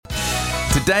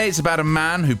Today it's about a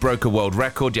man who broke a world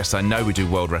record. Yes, I know we do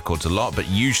world records a lot, but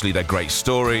usually they're great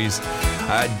stories.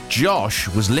 Josh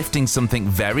was lifting something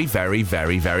very, very,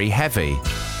 very, very heavy.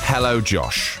 Hello,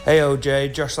 Josh. Hey,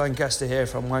 OJ. Josh Lancaster here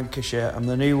from Lancashire. I'm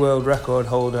the new world record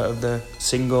holder of the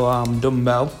single-arm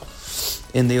dumbbell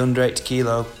in the under 80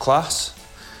 kilo class.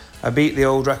 I beat the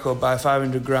old record by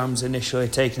 500 grams initially,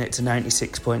 taking it to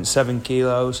 96.7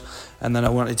 kilos, and then I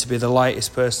wanted to be the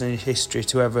lightest person in history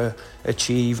to ever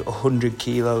achieve 100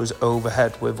 kilos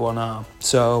overhead with one arm.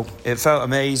 So it felt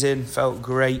amazing, felt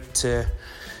great to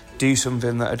do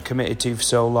something that I'd committed to for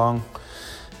so long.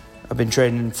 I've been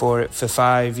training for it for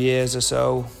 5 years or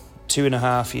so,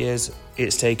 2.5 years.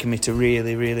 It's taken me to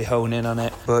really, really hone in on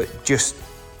it, but just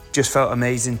felt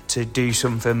amazing to do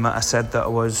something that I said that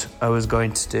I was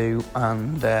going to do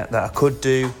and that I could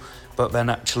do, but then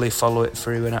actually follow it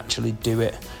through and actually do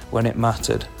it when it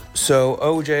mattered. So,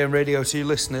 OJ and Radio 2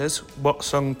 listeners, what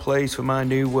song plays for my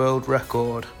new world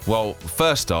record? Well,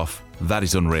 first off, that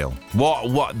is unreal.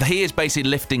 What he is basically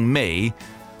lifting me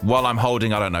while I'm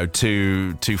holding, I don't know,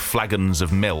 two flagons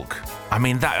of milk. I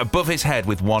mean, that above his head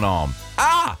with one arm.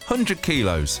 100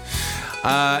 kilos.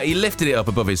 He lifted it up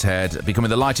above his head, becoming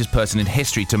the lightest person in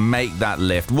history to make that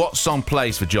lift. What song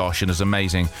plays for Josh and his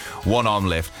amazing one-arm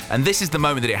lift? And this is the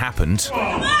moment that it happened.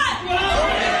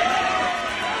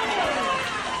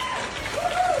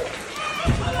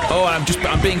 Oh, and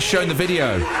I'm being shown the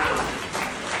video.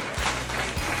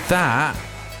 That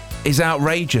is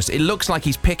outrageous. It looks like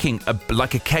he's picking a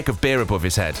keg of beer above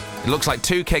his head. It looks like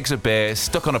 2 kegs of beer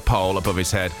stuck on a pole above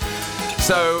his head.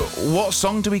 So, what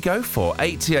song do we go for?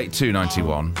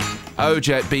 88291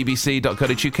 OJ at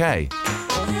bbc.co.uk.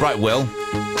 Right, Will,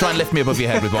 try and lift me above your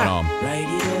head with one arm. Ride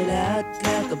it all out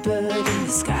like a bird in the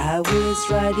sky.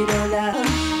 Ride it all out.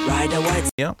 Ride a white.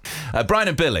 Yeah. Brian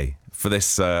and Billy for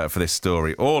this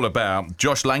story, all about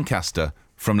Josh Lancaster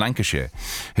from Lancashire,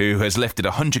 who has lifted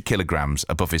 100 kilograms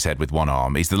above his head with one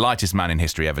arm. He's the lightest man in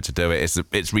history ever to do it.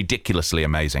 It's ridiculously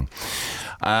amazing.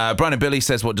 Brian and Billy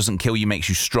says, "What doesn't kill you makes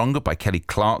you stronger" by Kelly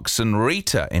Clarkson.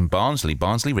 Rita in Barnsley,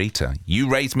 Rita, "You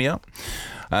Raise Me Up."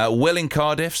 Will in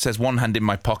Cardiff says, "One Hand in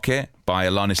My Pocket" by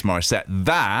Alanis Morissette.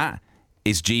 That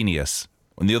is genius.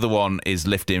 And the other one is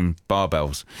lifting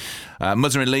barbells.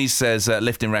 Muzzer in Leeds says,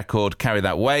 lifting record, carry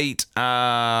that weight.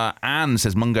 Anne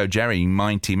says, Mungo Jerry,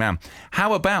 mighty man.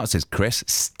 How about, says Chris,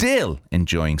 still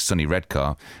enjoying sunny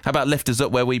Redcar. How about lift us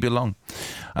up where we belong?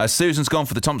 Susan's gone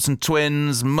for the Thompson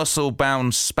Twins.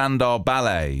 Muscle-bound Spandau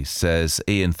Ballet, says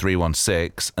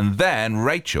Ian316. And then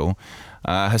Rachel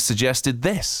has suggested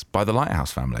this by the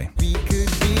Lighthouse Family. We could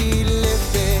be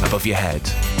lifted, Above your head,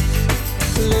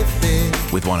 lifted,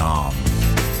 with one arm.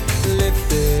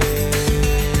 lifted.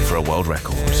 For a world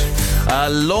record.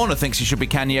 Lorna thinks he should be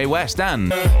Kanye West,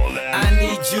 and I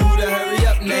need you to hurry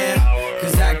up now,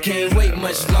 cause I can't wait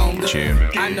much longer. Tune.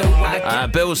 I know I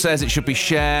can. Bill says it should be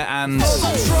Cher, and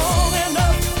Strong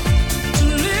enough to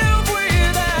live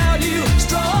without you.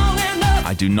 Strong enough.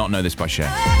 I do not know this by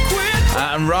Cher.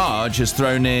 And Raj has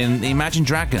thrown in Imagine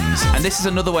Dragons, and this is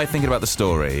another way of thinking about the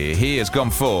story. He has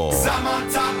gone for I'm on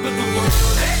top of the world.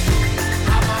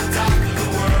 I'm on top of the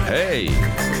world. Hey.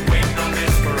 Waiting on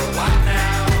this for a while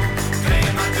now.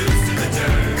 Paying my dues to the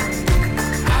dirt.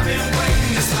 I've been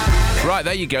waiting to slide. Right,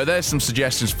 there you go. There's some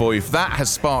suggestions for you. If that has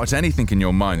sparked anything in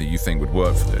your mind that you think would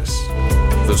work for this,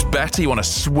 that's better. You want to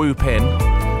swoop in.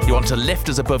 You want to lift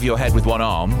us above your head with one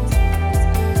arm.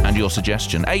 And your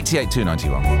suggestion,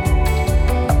 88291.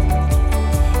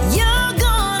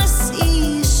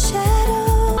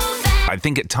 I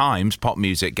think at times pop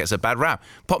music gets a bad rap.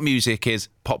 Pop music is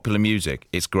popular music.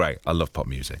 It's great. I love pop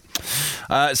music.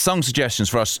 Song suggestions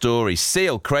for our story.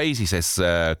 Seal Crazy says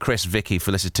Chris, Vicky,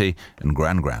 Felicity and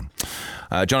Gran.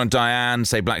 John and Diane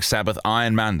say Black Sabbath,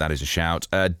 Iron Man. That is a shout.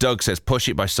 Doug says Push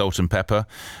It by Salt and Pepper.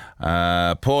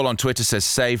 Paul on Twitter says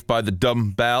Saved by the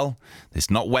Dumbbell.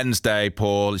 It's not Wednesday,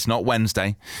 Paul. It's not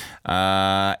Wednesday.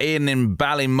 Ian in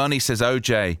Ballymoney says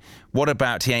OJ. What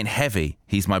about He Ain't Heavy?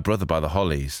 He's My Brother by the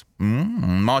Hollies.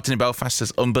 Martin in Belfast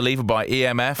says Unbeliever by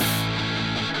EMF.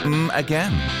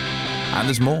 Again. And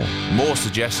there's more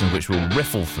suggestions which we'll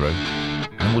riffle through,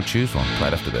 and we'll choose one. Play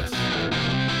it after this.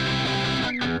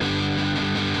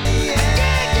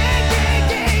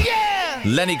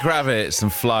 Lenny Kravitz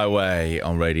and Fly Away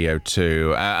on Radio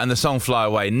 2. And the song Fly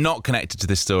Away, not connected to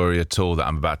this story at all that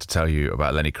I'm about to tell you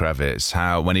about Lenny Kravitz.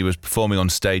 How when he was performing on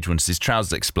stage once, his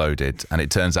trousers exploded and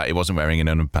it turns out he wasn't wearing an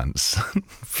underpants.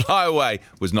 Fly Away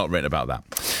was not written about that.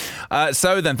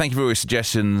 So then, thank you for all your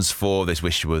suggestions for this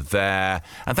Wish You Were There.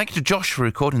 And thank you to Josh for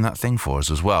recording that thing for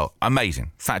us as well. Amazing.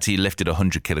 In fact, he lifted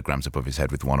 100 kilograms above his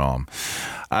head with one arm.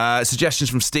 Suggestions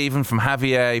from Stephen, from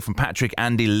Javier, from Patrick,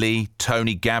 Andy, Lee,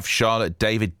 Tony, Gav, Charlotte,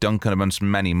 David, Duncan, amongst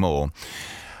many more.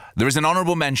 There is an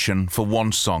honourable mention for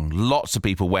one song. Lots of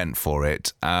people went for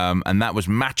it. And that was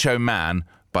Macho Man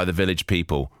by the Village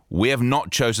People. We have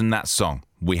not chosen that song.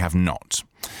 We have not.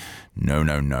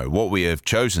 No. What we have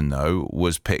chosen, though,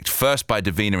 was picked first by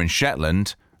Davina in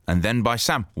Shetland and then by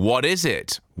Sam. What is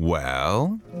it?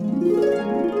 Well...